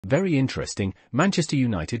Very interesting, Manchester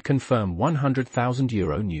United confirm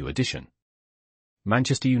 €100,000 new addition.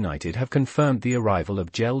 Manchester United have confirmed the arrival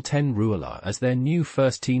of Jelle Rouwelaar as their new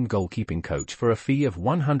first-team goalkeeping coach for a fee of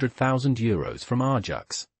 €100,000 from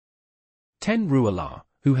Ajax. Rouwelaar,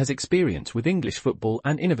 who has experience with English football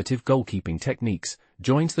and innovative goalkeeping techniques,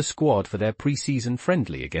 joins the squad for their pre-season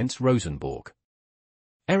friendly against Rosenborg.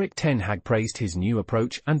 Erik praised his new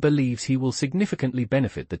approach and believes he will significantly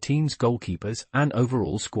benefit the team's goalkeepers and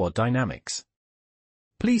overall squad dynamics.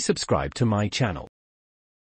 Please subscribe to my channel.